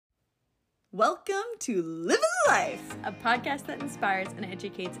Welcome to Living Life, a podcast that inspires and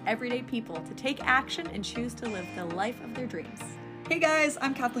educates everyday people to take action and choose to live the life of their dreams. Hey guys,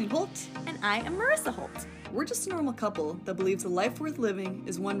 I'm Kathleen Holt. And I am Marissa Holt. We're just a normal couple that believes a life worth living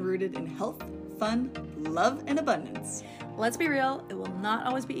is one rooted in health, fun, love, and abundance. Let's be real, it will not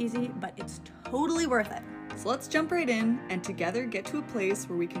always be easy, but it's totally worth it. So let's jump right in and together get to a place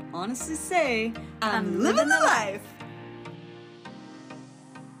where we can honestly say, I'm living the life.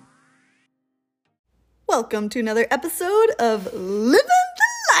 Welcome to another episode of Living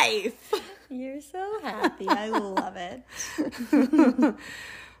the Life. You're so happy. I love it.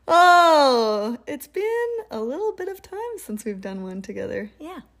 Oh, it's been a little bit of time since we've done one together.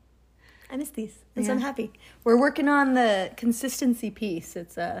 Yeah. I miss these. And so I'm happy. We're working on the consistency piece.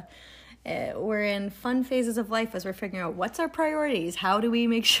 It's we're in fun phases of life as we're figuring out what's our priorities. How do we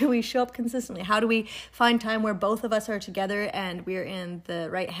make sure we show up consistently? How do we find time where both of us are together and we're in the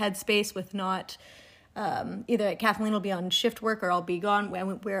right headspace with not either Kathleen will be on shift work or I'll be gone,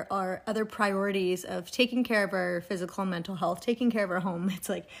 where our other priorities of taking care of our physical and mental health, taking care of our home. It's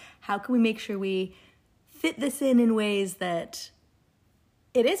like, how can we make sure we fit this in ways that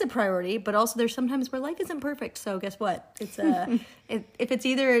it is a priority, but also there's sometimes where life isn't perfect. So guess what? It's if it's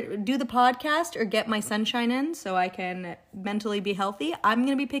either do the podcast or get my sunshine in so I can mentally be healthy, I'm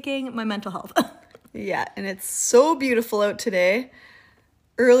going to be picking my mental health. Yeah, and it's so beautiful out today.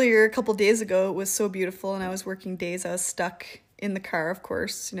 Earlier, a couple days ago, it was so beautiful, and I was working days. I was stuck in the car, of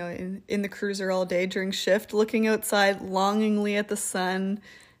course, in the cruiser all day during shift, looking outside longingly at the sun,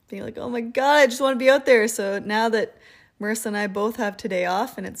 being like, oh my God, I just want to be out there. So now that Marissa and I both have today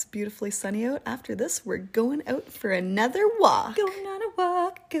off, and it's beautifully sunny out, after this, we're going out for another walk. Going on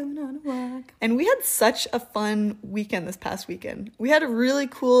a walk. And we had such a fun weekend this past weekend. We had a really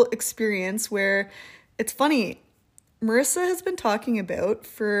cool experience where, it's funny, Marissa has been talking about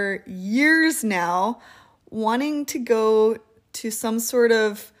for years now wanting to go to some sort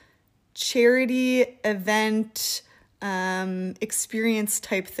of charity event experience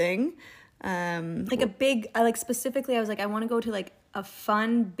type thing. Like a big, specifically, I was like, I want to go to like a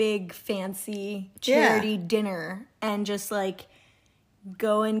fun, big, fancy charity dinner and just like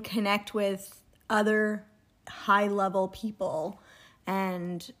go and connect with other high level people.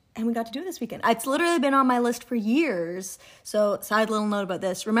 And we got to do it this weekend. It's literally been on my list for years. So, side little note about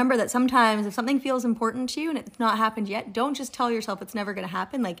this. Remember that sometimes if something feels important to you and it's not happened yet, don't just tell yourself it's never going to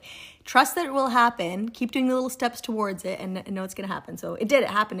happen. Like, trust that it will happen. Keep doing the little steps towards it and know it's going to happen. So, it did. It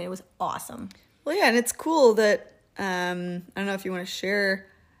happened. It was awesome. Well, yeah, and it's cool that, I don't know if you want to share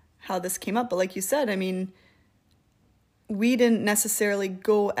how this came up, but like you said, I mean, we didn't necessarily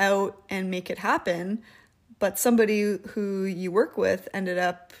go out and make it happen, but somebody who you work with ended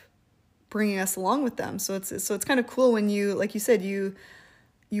up bringing us along with them. So it's kind of cool when you, like you said, you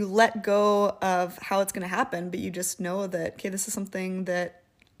let go of how it's going to happen, but you just know that, okay, this is something that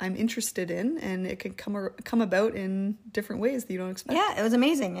I'm interested in, and it can come about in different ways that you don't expect. Yeah, it was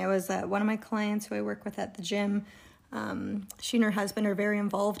amazing. It was one of my clients who I work with at the gym. She and her husband are very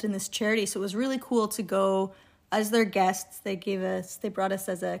involved in this charity, so it was really cool to go as their guests. They brought us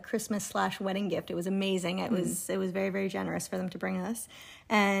as a Christmas/wedding gift. It was amazing. It was very, very generous for them to bring us.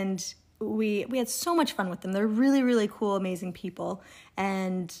 And we had so much fun with them. They're really, really cool, amazing people.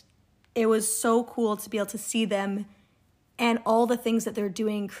 And it was so cool to be able to see them and all the things that they're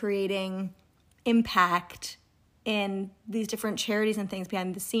doing, creating impact in these different charities and things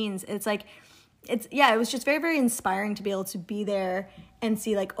behind the scenes. It was just very, very inspiring to be able to be there and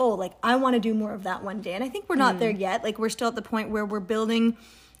see like, oh, like I want to do more of that one day. And I think we're not there yet. Like we're still at the point where we're building,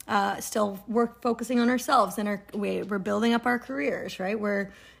 we're focusing on ourselves and we're building up our careers, right?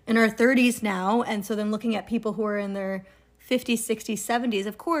 We're in our 30s now. And so then looking at people who are in their 50s, 60s, 70s,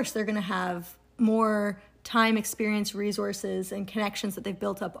 of course, they're going to have more time, experience, resources, and connections that they've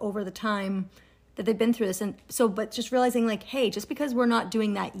built up over the time that they've been through this. And so, but just realizing like, hey, just because we're not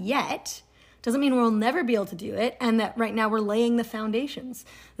doing that yet doesn't mean we'll never be able to do it, and that right now we're laying the foundations.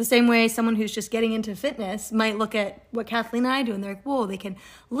 The same way someone who's just getting into fitness might look at what Kathleen and I do, and they're like, whoa, they can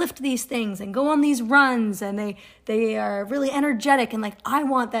lift these things and go on these runs, and they are really energetic, and like, I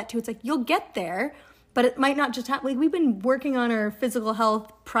want that too. It's like, you'll get there, but it might not just happen. Like, we've been working on our physical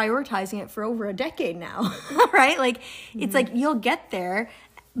health, prioritizing it for over a decade now, right? Like, it's like, you'll get there,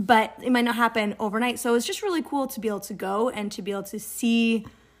 but it might not happen overnight. So it's just really cool to be able to go and to be able to see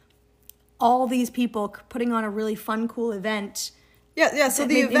all these people putting on a really fun, cool event. Yeah. So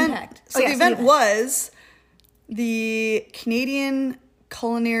the event, the event was the Canadian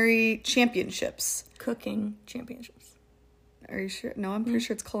Culinary Championships. Cooking Championships. Are you sure? No, I'm pretty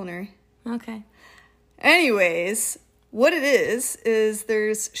sure it's culinary. Okay. Anyways, what it is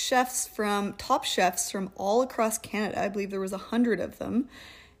there's top chefs from all across Canada. I believe there was 100 of them.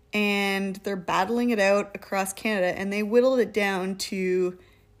 And they're battling it out across Canada. And they whittled it down to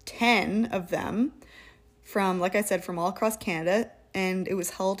 10 of them from, like I said, from all across Canada. And it was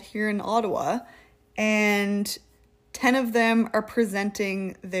held here in Ottawa. And 10 of them are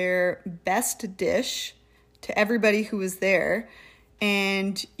presenting their best dish to everybody who was there.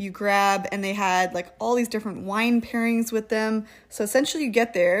 And you grab, and they had like all these different wine pairings with them. So essentially you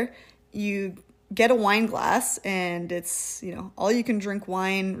get there, you get a wine glass, and it's, all you can drink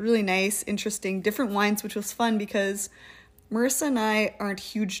wine, really nice, interesting, different wines, which was fun because Marissa and I aren't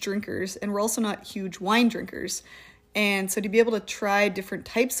huge drinkers, and we're also not huge wine drinkers. And so to be able to try different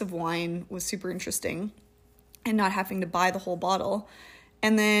types of wine was super interesting and not having to buy the whole bottle.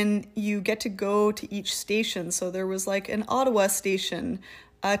 And then you get to go to each station. So there was like an Ottawa station,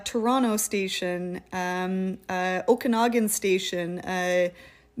 a Toronto station, a Okanagan station, a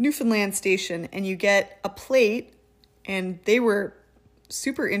Newfoundland station, and you get a plate, and they were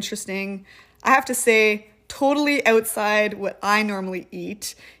super interesting. I have to say, totally outside what I normally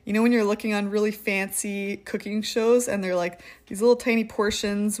eat. When you're looking on really fancy cooking shows and they're like these little tiny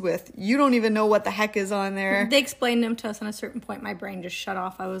portions with, you don't even know what the heck is on there. They explained them to us. On a certain point, my brain just shut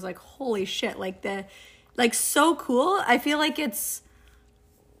off. I was like, holy shit, so cool. I feel like it's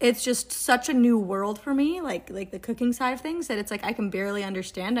just such a new world for me, like the cooking side of things, that it's like I can barely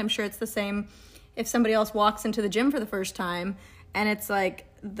understand. I'm sure it's the same if somebody else walks into the gym for the first time, and it's like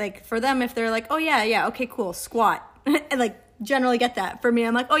for them, if they're like, oh yeah, okay, cool, squat, and generally get that. For me,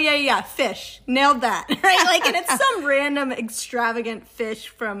 I'm like, oh yeah, fish, nailed that, right? And it's some random extravagant fish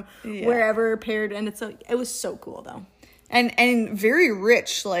from wherever paired, and it was so cool though, and very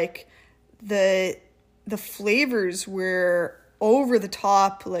rich. Like the flavors were over the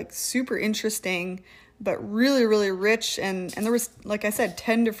top, super interesting, but really, really rich. And there was, like I said,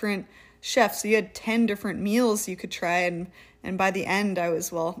 10 different chefs. So you had 10 different meals you could try. And by the end,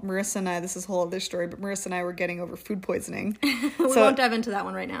 Marissa and I, this is a whole other story, but Marissa and I were getting over food poisoning. We won't dive into that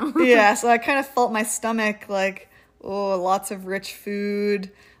one right now. Yeah, so I kind of felt my stomach lots of rich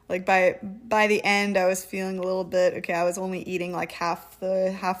food. By the end, I was feeling a little bit, okay, I was only eating half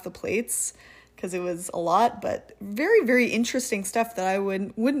the plates, because it was a lot, but very, very interesting stuff that I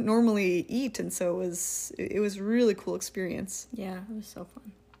wouldn't normally eat. And so it was a really cool experience. Yeah, it was so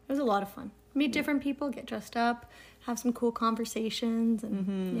fun. It was a lot of fun. Meet different people, get dressed up, have some cool conversations,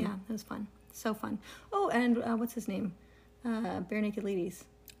 and yeah, it was fun. So fun. Oh, and what's his name? Bare Naked Ladies.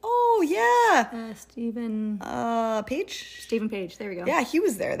 Oh, yeah. Stephen Page? Stephen Page, there we go. Yeah, he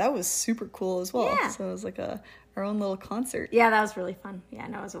was there. That was super cool as well. Yeah. So it was our own little concert. Yeah, that was really fun. Yeah,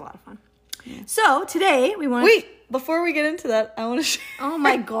 no, it was a lot of fun. Yeah. So today we want to... Wait, before we get into that, I want to share... Oh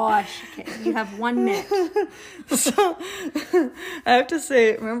my gosh. Okay, you have 1 minute. So, I have to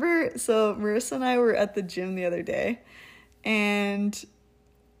say, remember, so Marissa and I were at the gym the other day, and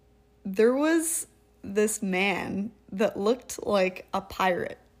there was this man that looked like a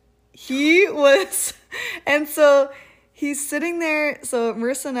pirate. He was... And so... He's sitting there, so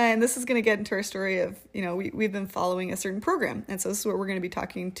Marissa and I, and this is going to get into our story of, we've been following a certain program, and so this is what we're going to be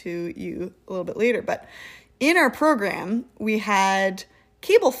talking to you a little bit later. But in our program, we had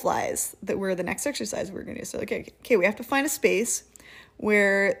cable flies that were the next exercise we were going to do. So, okay, we have to find a space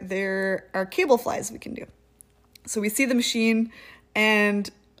where there are cable flies we can do. So we see the machine, and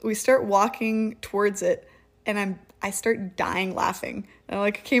we start walking towards it, and I start dying laughing. And I'm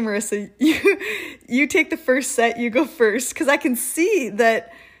like, okay, Marissa, you take the first set, you go first. Because I can see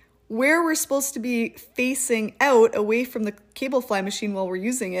that where we're supposed to be facing out away from the cable fly machine while we're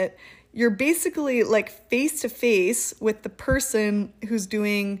using it, you're basically face to face with the person who's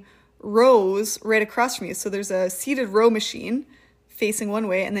doing rows right across from you. So there's a seated row machine facing one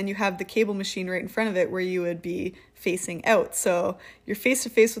way, and then you have the cable machine right in front of it where you would be facing out. So you're face to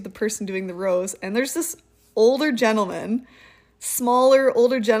face with the person doing the rows, and there's this smaller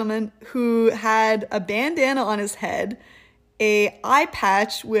older gentleman who had a bandana on his head, a eye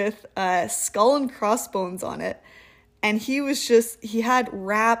patch with skull and crossbones on it, and he had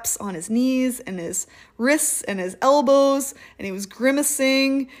wraps on his knees and his wrists and his elbows, and he was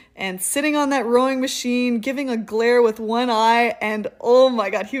grimacing and sitting on that rowing machine, giving a glare with one eye, and oh my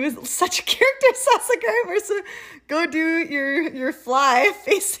god, he was such a character. So I was like, all right, Marissa, go do your fly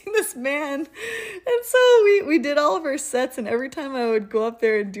facing this man. And so we did all of our sets, and every time I would go up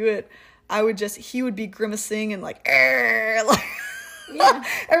there and do it, he would be grimacing and yeah.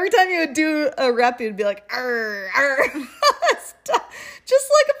 Every time you would do a rep, you'd be like, arr, arr. just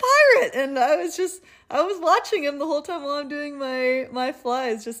like a pirate. And I was watching him the whole time while I'm doing my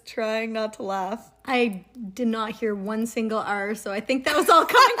flies, just trying not to laugh. I did not hear one single R, so I think that was all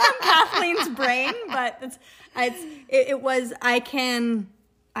coming from Kathleen's brain. But I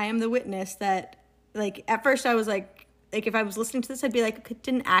am the witness that, like, at first I was like if I was listening to this, I'd be like, it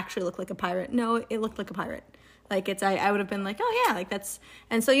didn't actually look like a pirate. No, it looked like a pirate. Like, I would have been like, oh yeah, like that's,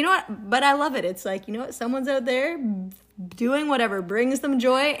 and so you know what, but I love it. It's like, you know what, someone's out there doing whatever brings them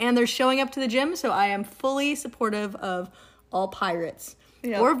joy, and they're showing up to the gym, so I am fully supportive of all pirates.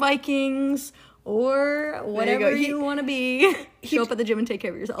 Yep. Or Vikings, or whatever you want to be. Show up at the gym and take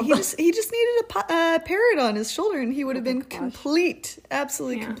care of yourself. He just needed a parrot on his shoulder, and he would have been complete,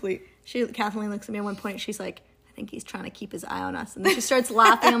 absolutely complete. Kathleen looks at me at one point, she's like, I think he's trying to keep his eye on us, and then she starts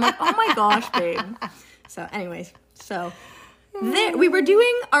laughing. I'm like, oh my gosh, babe. So anyways, we were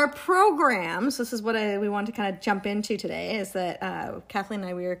doing our programs. This is what we want to kind of jump into today, is that Kathleen and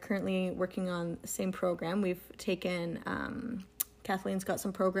I, we are currently working on the same program. We've taken, Kathleen's got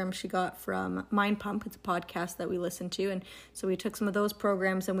some programs she got from Mind Pump. It's a podcast that we listen to. And so we took some of those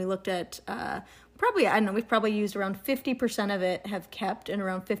programs and we looked at we've probably used around 50% of it have kept, and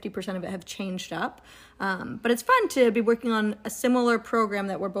around 50% of it have changed up. But it's fun to be working on a similar program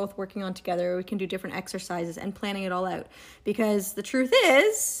that we're both working on together. We can do different exercises and planning it all out. Because the truth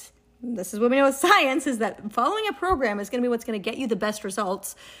is, this is what we know with science, is that following a program is going to be what's going to get you the best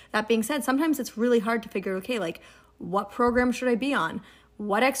results. That being said, sometimes it's really hard to figure, okay, like, what program should I be on?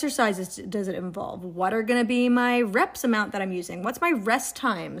 What exercises does it involve? What are going to be my reps amount that I'm using? What's my rest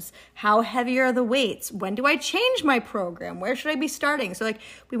times? How heavy are the weights? When do I change my program? Where should I be starting? So, like,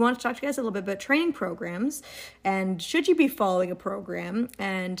 we want to talk to you guys a little bit about training programs, and should you be following a program,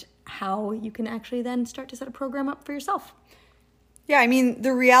 and how you can actually then start to set a program up for yourself. Yeah, I mean,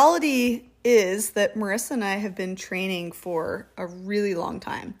 the reality is that Marissa and I have been training for a really long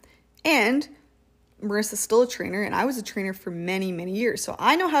time. And Marissa's still a trainer, and I was a trainer for many, many years. So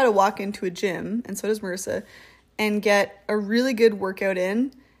I know how to walk into a gym, and so does Marissa, and get a really good workout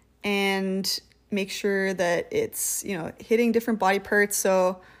in and make sure that it's, hitting different body parts.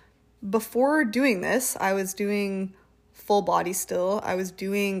 So before doing this, I was doing full body still. I was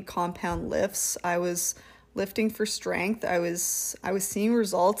doing compound lifts. I was lifting for strength. I was seeing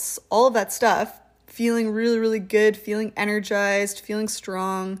results, all of that stuff, feeling really, really good, feeling energized, feeling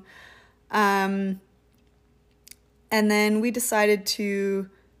strong. And then we decided to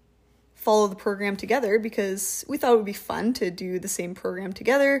follow the program together because we thought it would be fun to do the same program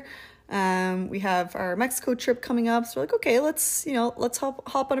together. We have our Mexico trip coming up, so we're like, okay, let's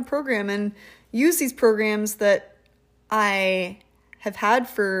hop on a program and use these programs that I have had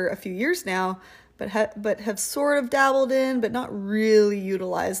for a few years now, but have sort of dabbled in, but not really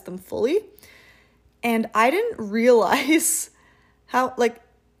utilized them fully. And I didn't realize how,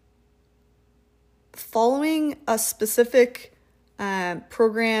 following a specific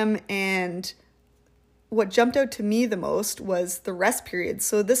program, and what jumped out to me the most was the rest period.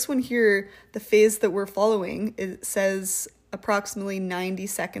 So this one here, the phase that we're following, it says approximately 90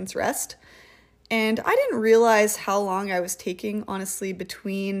 seconds rest. And I didn't realize how long I was taking, honestly,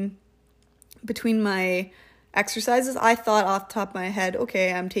 between my exercises. I thought off the top of my head,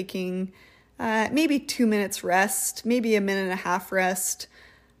 okay, I'm taking maybe 2 minutes rest, maybe a minute and a half rest.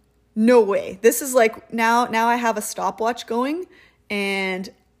 No way. This is like, now I have a stopwatch going, and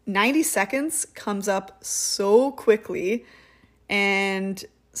 90 seconds comes up so quickly. And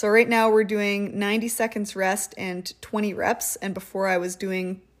so right now we're doing 90 seconds rest and 20 reps. And before I was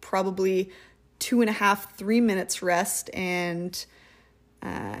doing probably 2.5, 3 minutes rest and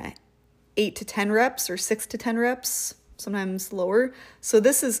 8 to 10 reps or 6 to 10 reps, sometimes lower. So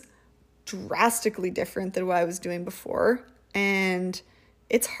this is drastically different than what I was doing before. And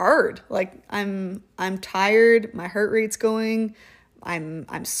it's hard. Like, I'm tired, my heart rate's going,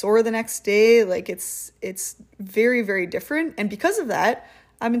 I'm sore the next day. Like, it's very, very different. And because of that,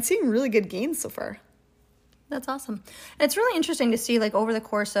 I've been seeing really good gains so far. That's awesome. And it's really interesting to see, like, over the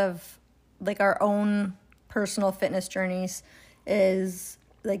course of, like, our own personal fitness journeys, is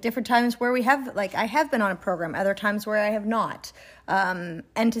like different times where we have, like, I have been on a program, other times where I have not. And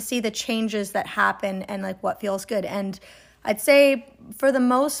to see the changes that happen and, like, what feels good. And I'd say for the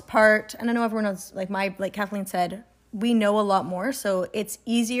most part, and I know everyone else, like Kathleen said, we know a lot more, so it's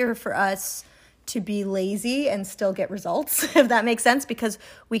easier for us to be lazy and still get results, if that makes sense, because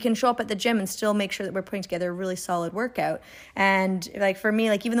we can show up at the gym and still make sure that we're putting together a really solid workout. And like for me,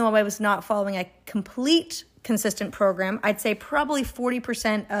 like even though I was not following a complete consistent program, I'd say probably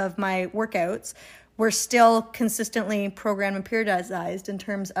 40% of my workouts were still consistently programmed and periodized in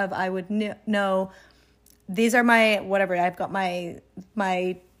terms of I would know these are my, whatever, I've got my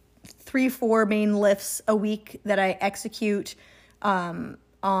 3-4 main lifts a week that I execute on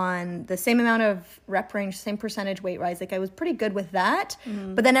the same amount of rep range, same percentage weight rise. Like I was pretty good with that.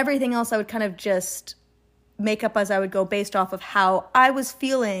 But then everything else I would kind of just make up as I would go based off of how I was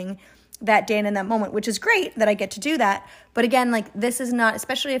feeling that day and in that moment, which is great that I get to do that. But again, like this is not,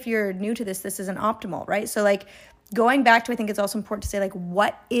 especially if you're new to this isn't optimal, right? So like going back to, I think it's also important to say like,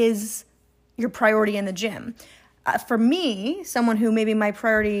 what is your priority in the gym? For me, someone who maybe my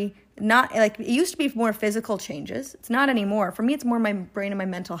priority, not like it used to be more physical changes. It's not anymore. For me, it's more my brain and my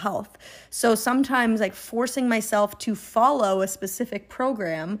mental health. So sometimes like forcing myself to follow a specific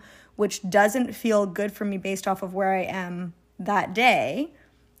program, which doesn't feel good for me based off of where I am that day,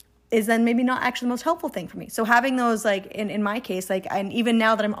 is then maybe not actually the most helpful thing for me. So having those, like in my case, like, and even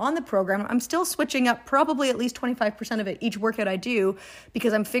now that I'm on the program, I'm still switching up probably at least 25% of it each workout I do,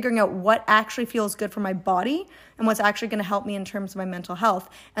 because I'm figuring out what actually feels good for my body and what's actually going to help me in terms of my mental health.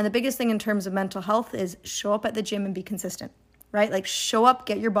 And the biggest thing in terms of mental health is show up at the gym and be consistent, right? Like show up,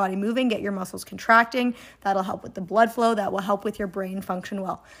 get your body moving, get your muscles contracting. That'll help with the blood flow. That will help with your brain function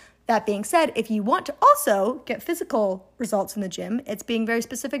well. That being said, if you want to also get physical results in the gym, it's being very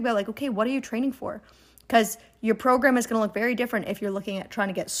specific about like, okay, what are you training for? Because your program is going to look very different if you're looking at trying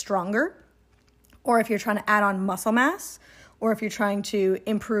to get stronger, or if you're trying to add on muscle mass, or if you're trying to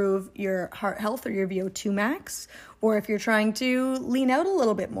improve your heart health or your VO2 max, or if you're trying to lean out a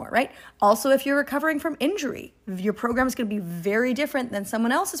little bit more, right? Also, if you're recovering from injury, your program is going to be very different than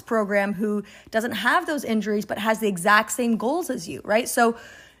someone else's program who doesn't have those injuries but has the exact same goals as you, right? So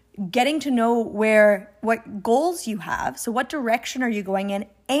getting to know what goals you have, so what direction are you going in,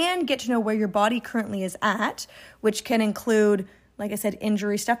 and get to know where your body currently is at, which can include, like I said,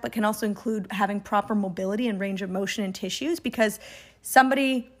 injury stuff, but can also include having proper mobility and range of motion in tissues, because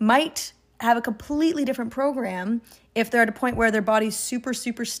somebody might have a completely different program if they're at a point where their body's super,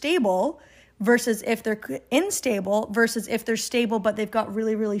 super stable versus if they're unstable versus if they're stable but they've got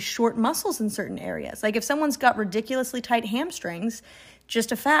really, really short muscles in certain areas. Like if someone's got ridiculously tight hamstrings,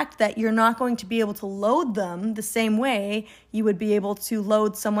 just a fact that you're not going to be able to load them the same way you would be able to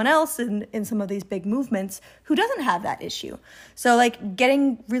load someone else in some of these big movements who doesn't have that issue. So like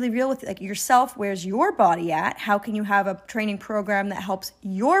getting really real with like yourself, where's your body at? How can you have a training program that helps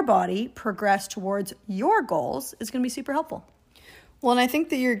your body progress towards your goals is going to be super helpful. Well, and I think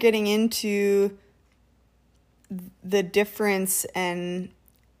that you're getting into the difference and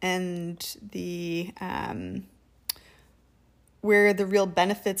the where the real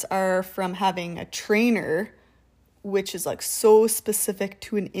benefits are from having a trainer, which is like so specific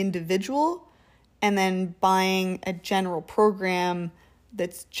to an individual, and then buying a general program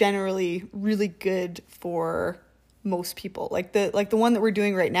that's generally really good for most people. Like the one that we're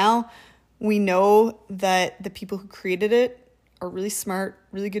doing right now, we know that the people who created it are really smart,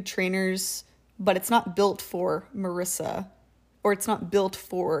 really good trainers, but it's not built for Marissa, or it's not built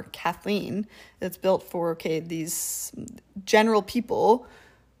for Kathleen. It's built for, okay, these general people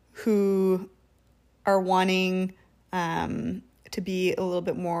who are wanting to be a little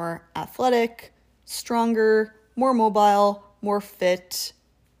bit more athletic, stronger, more mobile, more fit.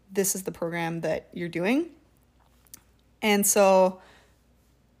 This is the program that you're doing. And so,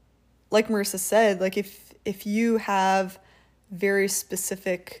 like Marissa said, like if you have very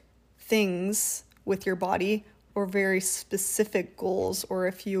specific things with your body or very specific goals, or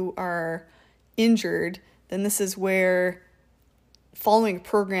if you are injured, then this is where following a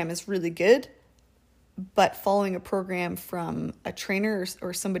program is really good, but following a program from a trainer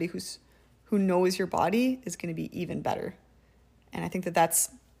or somebody who knows your body is going to be even better. And I think that's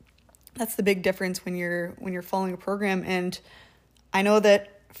the big difference when you're following a program. And I know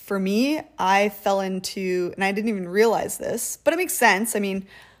that for me, I fell into, and I didn't even realize this, but it makes sense. I mean,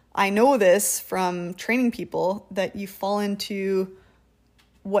 I know this from training people, that you fall into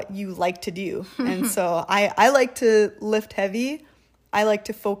what you like to do. And so I like to lift heavy. I like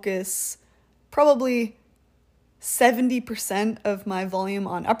to focus probably 70% of my volume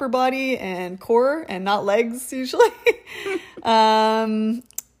on upper body and core and not legs usually. And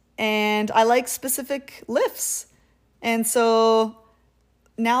I like specific lifts. And so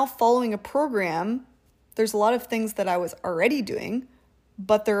now following a program, there's a lot of things that I was already doing,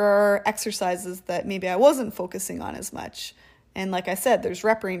 but there are exercises that maybe I wasn't focusing on as much. And like I said, there's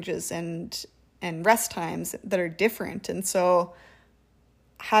rep ranges and rest times that are different. And so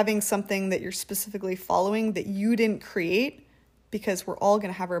having something that you're specifically following that you didn't create, because we're all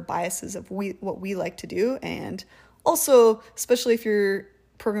going to have our biases of what we like to do. And also, especially if you're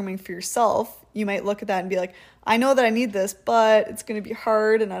programming for yourself, you might look at that and be like, I know that I need this, but it's going to be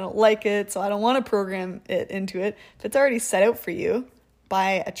hard and I don't like it, so I don't want to program it into it. If it's already set out for you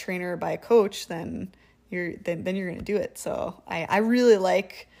by a trainer or by a coach, then you're going to do it. So I really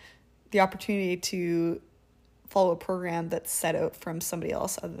like the opportunity to follow a program that's set out from somebody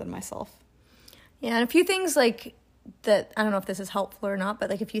else other than myself. Yeah, and a few things like that, I don't know if this is helpful or not, but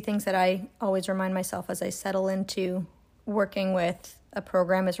like a few things that I always remind myself as I settle into working with a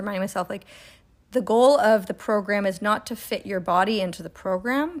program is reminding myself, like, the goal of the program is not to fit your body into the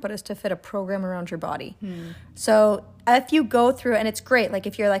program, but is to fit a program around your body. So if you go through, and it's great, like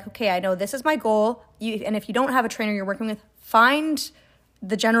if you're like, okay, I know this is my goal, and if you don't have a trainer you're working with, find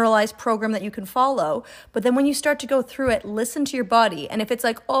the generalized program that you can follow. But then when you start to go through it, listen to your body. And if it's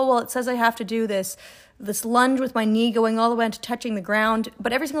like, oh, well, it says I have to do this lunge with my knee going all the way into touching the ground,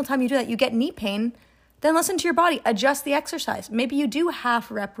 but every single time you do that, you get knee pain, then listen to your body, adjust the exercise. Maybe you do half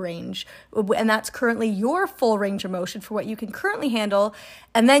rep range, and that's currently your full range of motion for what you can currently handle.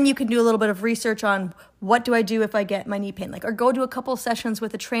 And then you can do a little bit of research on what do I do if I get my knee pain, like, or go do a couple sessions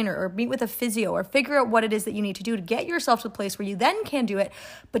with a trainer or meet with a physio or figure out what it is that you need to do to get yourself to a place where you then can do it,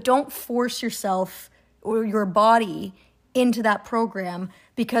 but don't force yourself or your body into that program,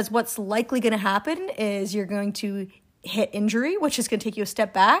 because what's likely going to happen is you're going to hit injury, which is going to take you a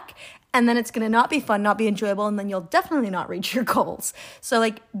step back, and then it's going to not be fun, not be enjoyable, and then you'll definitely not reach your goals. So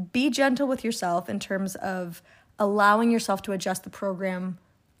like, be gentle with yourself in terms of allowing yourself to adjust the program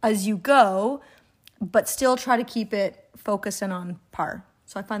as you go, but still try to keep it focused and on par.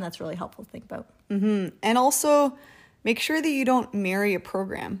 So I find that's really helpful to think about. And also make sure that you don't marry a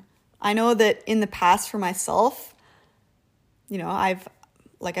program. I know that in the past for myself, you know,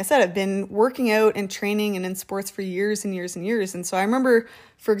 like I said, I've been working out and training and in sports for years and years and years. And so I remember,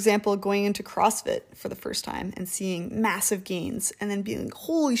 for example, going into CrossFit for the first time and seeing massive gains and then being like,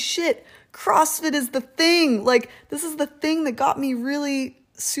 holy shit, CrossFit is the thing. Like, this is the thing that got me really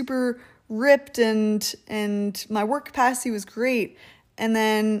super ripped and my work capacity was great. And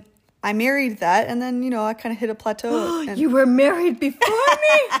then I married that, and then, you know, I kind of hit a plateau. You were married before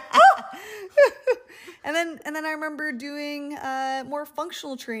me? And then I remember doing more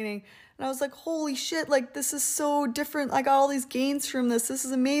functional training, and I was like, holy shit, like, this is so different. I got all these gains from this. This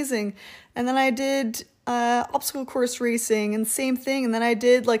is amazing. And then I did obstacle course racing, and same thing. And then I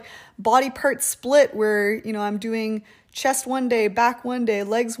did like body part split where, you know, I'm doing chest one day, back one day,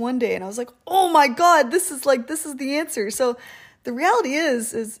 legs one day. And I was like, oh my God, this is the answer. So the reality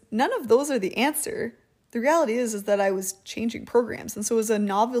is none of those are the answer. The reality is that I was changing programs. And so it was a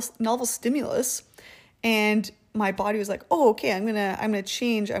novel stimulus. And my body was like, oh, okay, I'm gonna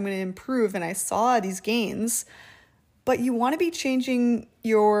change, I'm gonna improve. And I saw these gains. But you want to be changing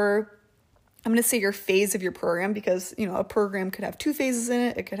your phase of your program, because, you know, a program could have 2 phases in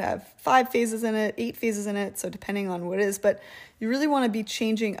it. It could have 5 phases in it, 8 phases in it. So depending on what it is, but you really want to be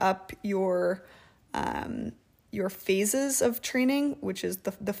changing up your phases of training, which is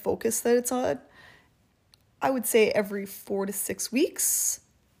the focus that it's on. I would say every 4 to 6 weeks.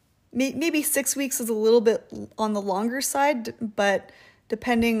 Maybe 6 weeks is a little bit on the longer side, but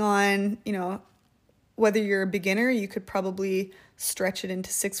depending on, you know, whether you're a beginner, you could probably stretch it into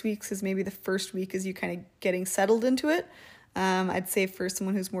 6 weeks, as maybe the first week is you kind of getting settled into it. I'd say for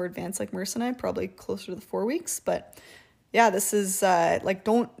someone who's more advanced like Marissa and I, probably closer to the 4 weeks. But yeah, this is like,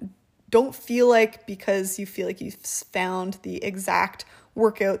 don't feel like because you feel like you've found the exact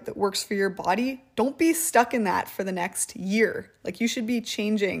workout that works for your body, don't be stuck in that for the next year. Like, you should be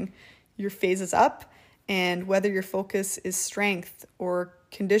changing your phases up, and whether your focus is strength or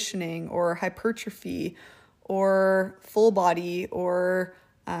conditioning or hypertrophy or full body or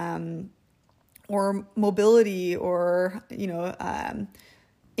mobility or, you know,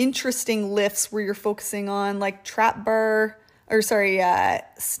 interesting lifts where you're focusing on like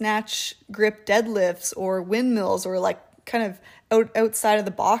snatch grip deadlifts or windmills or like kind of outside of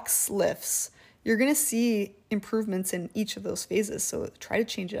the box lifts, you're going to see improvements in each of those phases. So try to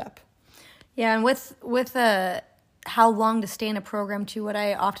change it up. Yeah, and with how long to stay in a program too, what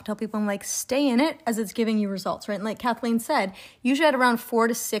I often tell people, I'm like, stay in it as it's giving you results, right? And like Kathleen said, usually at around 4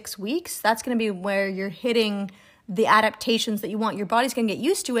 to 6 weeks, that's going to be where you're hitting the adaptations that you want. Your body's going to get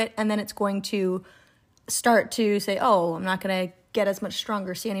used to it, and then it's going to start to say, oh, I'm not going to get as much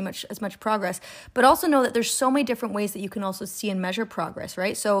stronger, see as much progress. But also know that there's so many different ways that you can also see and measure progress,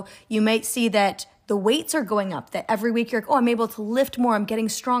 right? So you might see that the weights are going up, that every week you're like, oh, I'm able to lift more, I'm getting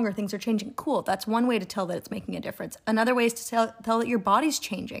stronger, things are changing. Cool. That's one way to tell that it's making a difference. Another way is to tell that your body's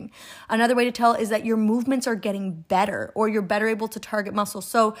changing. Another way to tell is that your movements are getting better, or you're better able to target muscle.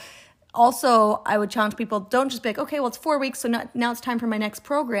 So Also, I would challenge people, don't just be like, okay, well, it's 4 weeks, so now it's time for my next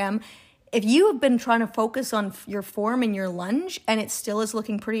program. If you have been trying to focus on your form and your lunge and it still is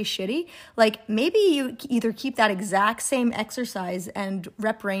looking pretty shitty, like maybe you either keep that exact same exercise and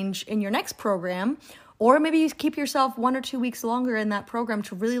rep range in your next program, or maybe you keep yourself 1 or 2 weeks longer in that program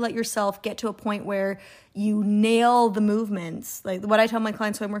to really let yourself get to a point where you nail the movements. Like what I tell my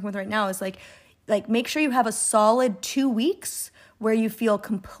clients who I'm working with right now is like make sure you have a solid 2 weeks where you feel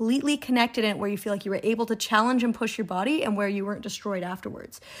completely connected in it, where you feel like you were able to challenge and push your body and where you weren't destroyed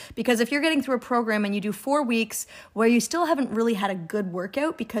afterwards. Because if you're getting through a program and you do 4 weeks where you still haven't really had a good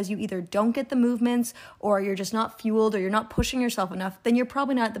workout because you either don't get the movements or you're just not fueled or you're not pushing yourself enough, then you're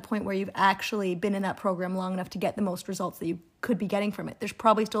probably not at the point where you've actually been in that program long enough to get the most results that you could be getting from it. There's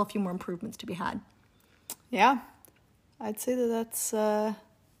probably still a few more improvements to be had. Yeah, I'd say that's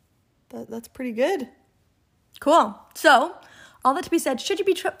pretty good. Cool. So, all that to be said, should you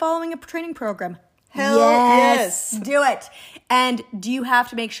be following a training program? Hell yes. Do it. And do you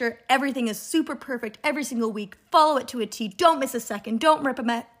have to make sure everything is super perfect every single week? Follow it to a T. Don't miss a second. Don't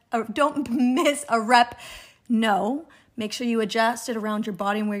miss a rep. No. Make sure you adjust it around your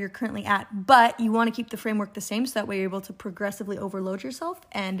body and where you're currently at. But you want to keep the framework the same so that way you're able to progressively overload yourself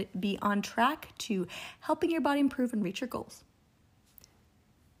and be on track to helping your body improve and reach your goals.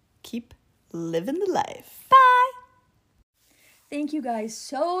 Keep living the life. Bye. Thank you guys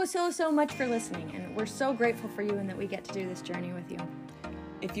so much for listening, and we're so grateful for you and that we get to do this journey with you.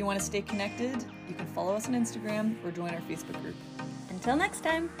 If you want to stay connected, you can follow us on Instagram or join our Facebook group. Until next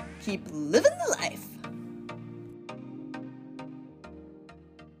time, keep living the life.